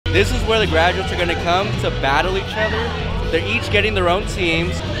This is where the graduates are going to come to battle each other. They're each getting their own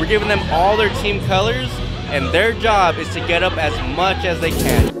teams. We're giving them all their team colors, and their job is to get up as much as they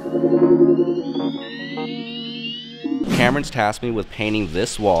can. Cameron's tasked me with painting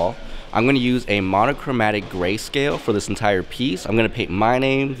this wall. I'm going to use a monochromatic grayscale for this entire piece. I'm going to paint my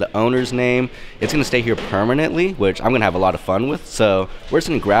name, the owner's name. It's going to stay here permanently, which I'm going to have a lot of fun with. So we're just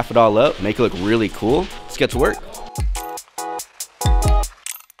going to graph it all up, make it look really cool. Let's get to work.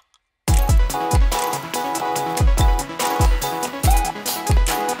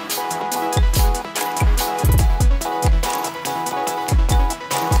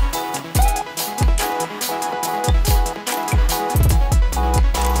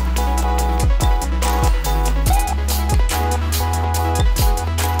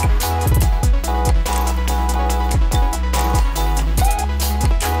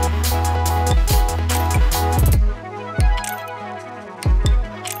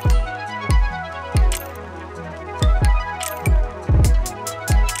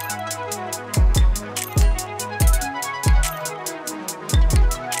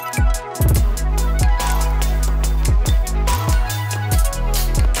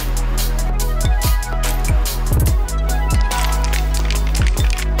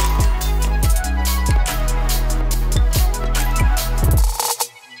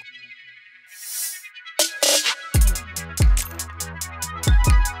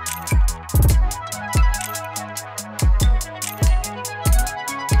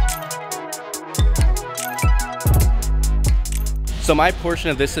 So my portion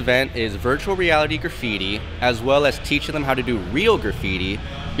of this event is virtual reality graffiti, as well as teaching them how to do real graffiti,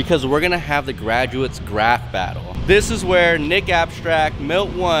 because we're gonna have the graduates graph battle. This is where Nick Abstract,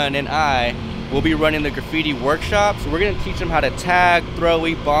 Milt1, and I will be running the graffiti workshops. We're gonna teach them how to tag,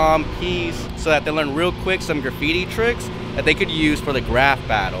 throwy, bomb, piece, so that they learn real quick some graffiti tricks that they could use for the graph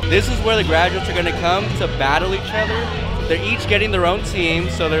battle. This is where the graduates are gonna come to battle each other. They're each getting their own team,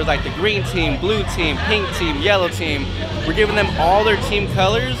 so there's like the green team, blue team, pink team, yellow team. We're giving them all their team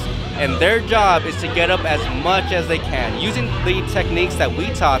colors, and their job is to get up as much as they can. Using the techniques that we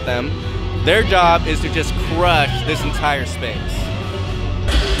taught them, their job is to just crush this entire space.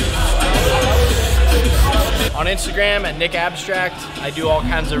 On Instagram at Nick Abstract, I do all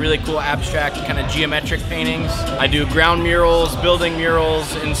kinds of really cool abstract kind of geometric paintings. I do ground murals, building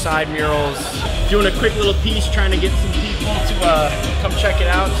murals, inside murals. Doing a quick little piece trying to get some people to come check it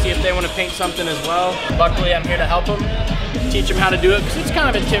out, see if they want to paint something as well. Luckily, I'm here to help them, teach them how to do it, because it's kind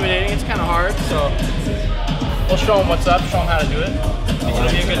of intimidating, it's kind of hard, so we'll show them what's up, show them how to do it.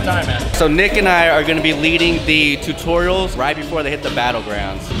 It'll be a good time, man. So Nick and I are going to be leading the tutorials right before they hit the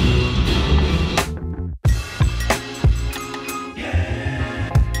battlegrounds.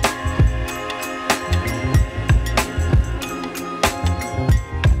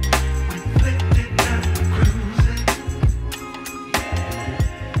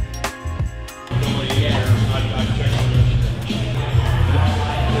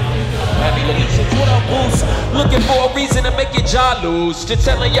 Looking for a reason to make your jaw loose. Just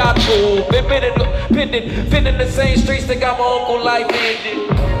telling y'all cool. Been in the same streets that got my uncle life ended.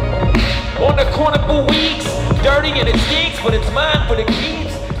 On the corner for weeks. Dirty and it stinks, but it's mine for the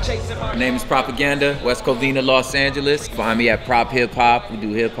keeps. Chasing my name is Propaganda, West Covina, Los Angeles. Find me at Prop Hip Hop. We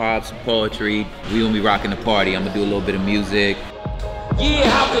do hip hop, some poetry. We gonna be rocking the party. I'm gonna do a little bit of music. Yeah,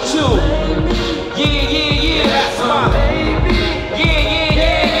 how could you? Yeah, that's my baby.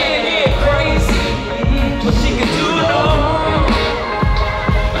 Yeah, crazy. But she can do it all.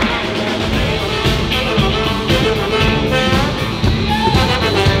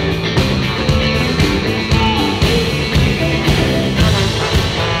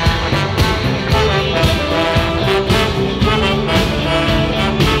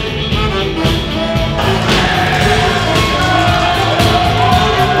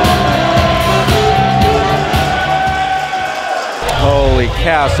 Holy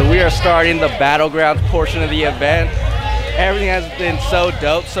cow, so we are starting the battlegrounds portion of the event. Everything has been so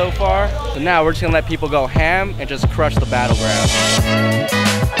dope so far. So now we're just gonna let people go ham and just crush the battlegrounds.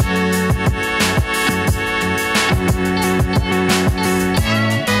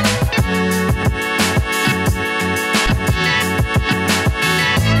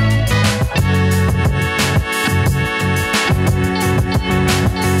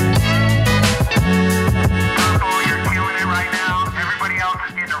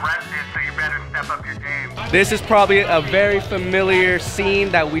 This is probably a very familiar scene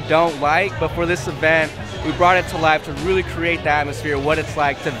that we don't like, but for this event, we brought it to life to really create the atmosphere, what it's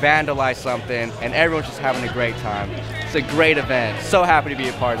like to vandalize something, and everyone's just having a great time. It's a great event. So happy to be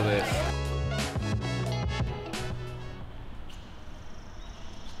a part of this.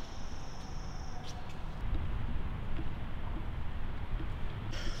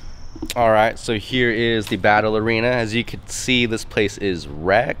 All right, so here is the battle arena. As you can see, this place is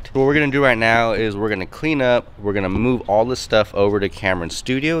wrecked. What we're gonna do right now is we're gonna clean up. We're gonna move all this stuff over to Cameron's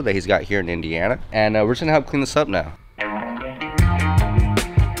studio that he's got here in Indiana. And we're just gonna help clean this up now.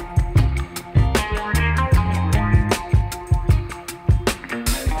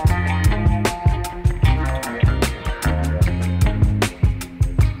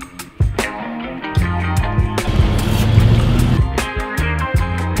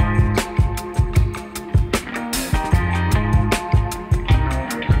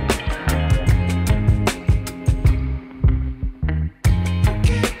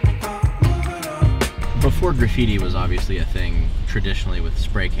 Before graffiti was obviously a thing traditionally with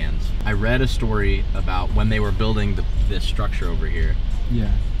spray cans, I read a story about when they were building this structure over here.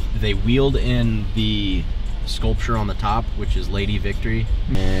 Yeah. They wheeled in the sculpture on the top, which is Lady Victory,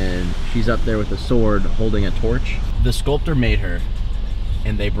 and she's up there with a sword holding a torch. The sculptor made her,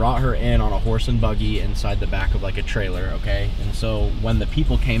 and they brought her in on a horse and buggy inside the back of like a trailer, okay? And so when the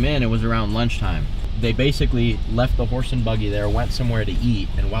people came in, it was around lunchtime. They basically left the horse and buggy there, went somewhere to eat,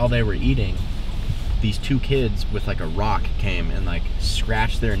 and while they were eating, these two kids with like a rock came and like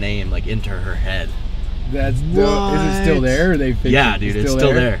scratched their name like into her head. That's dope. Is it still there? Or they fixed Yeah, it? dude, it's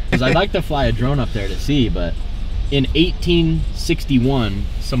still there. Because I'd like to fly a drone up there to see, but in 1861,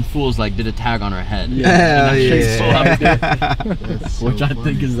 some fools like did a tag on her head. Yeah, Which I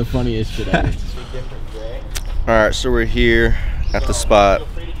think is the funniest shit ever. All right, so we're here at the spot.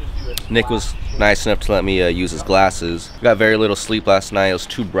 Nick was nice enough to let me use his glasses. Got very little sleep last night. It was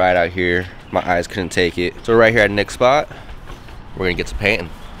too bright out here. My eyes couldn't take it. So we're right here at Nick's spot. We're gonna get to painting.